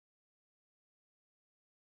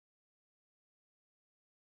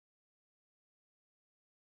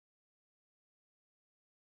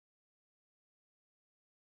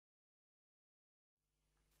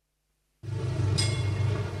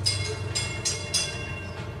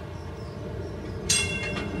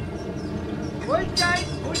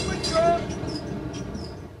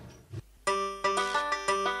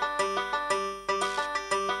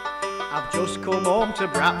to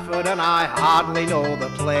Bradford and I hardly know the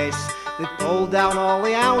place. They've pulled down all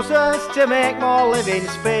the houses to make more living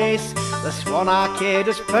space. The Swan Arcade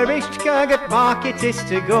has perished, Kergate Market is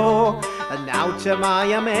to go. And now to my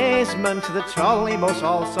amazement the Trolleybus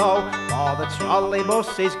also. For the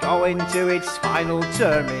Trolleybus is going to its final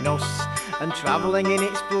terminus. And travelling in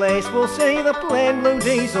its place we'll see the plain blue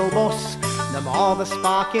diesel bus. No more the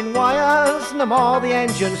sparking wires, no more the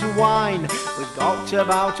engines whine. We've got to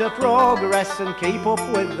bout progress and keep up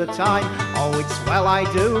with the time. Oh, it's well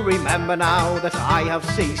I do remember now that I have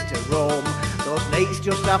ceased to roam. Those nights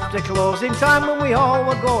just after closing time when we all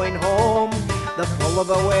were going home. The pull of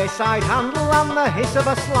a wayside handle and the hiss of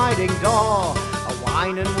a sliding door. A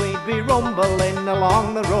whine and we'd be rumbling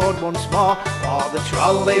along the road once more. For the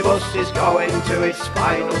Trolleybus is going to its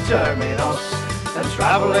final terminus. And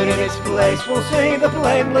travelling in its place we'll see the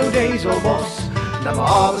plain blue diesel bus. No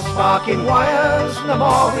more the sparking wires, no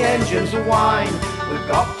more the engines whine. We've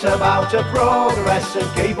got to bout progress and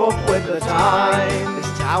keep up with the time.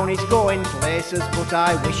 This town is going places but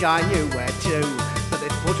I wish I knew where to. But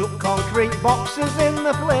they've put up concrete boxes in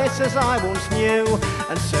the places I once knew.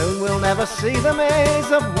 And soon we'll never see the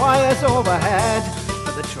maze of wires overhead.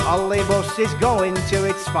 The Trolleybus is going to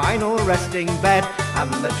its final resting bed.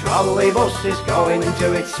 And the Trolleybus is going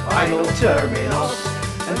to its final terminus.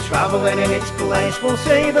 And travelling in its place we'll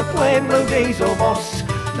see the plain blue diesel bus.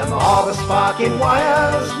 No more the sparking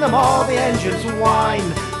wires, no more the engines whine.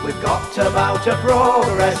 We've got to bout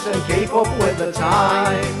progress and keep up with the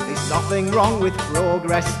time. There's nothing wrong with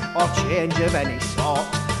progress or change of any sort,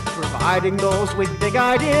 providing those with big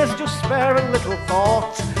ideas just spare a little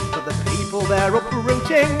thought. For the people they're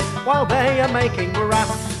uprooting while they are making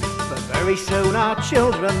grass. But very soon our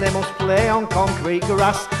children they must play on concrete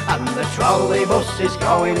grass. And the Trolleybus is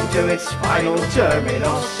going to its final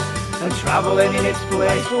terminus. And travelling in its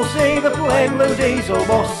place we'll see the plain blue diesel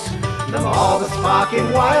bus. No more the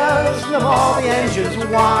sparking wires, no more the engines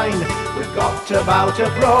whine. We've got to bout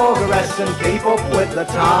progress and keep up with the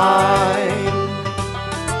time.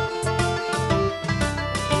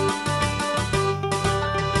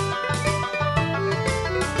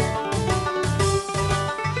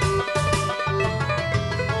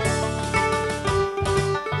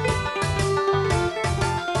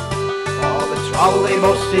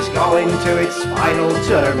 Trolleybus is going to its final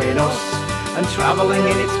terminus. And travelling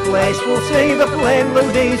in its place we'll see the plain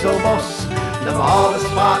blue diesel bus. No more the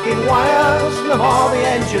sparking wires, no more the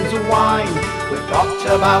engines whine. We've got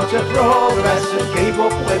to bout progress and keep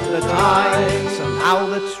up with the time. So now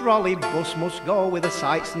the Trolleybus must go with the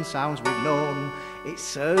sights and sounds we've known. It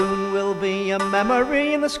soon will be a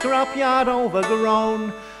memory in the scrapyard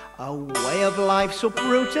overgrown. A way of life's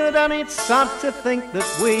uprooted and it's sad to think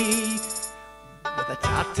that we, with a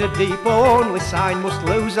tattered depot only sign, must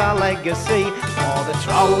lose our legacy. For the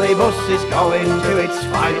Trolleybus is going to its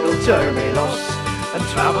final terminus. And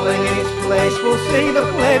travelling in its place we'll see the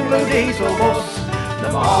plain blue diesel bus.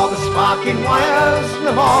 No more the sparking wires,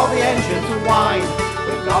 no more the engines whine.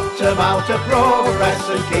 We've got to bout progress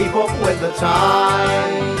and keep up with the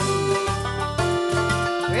time.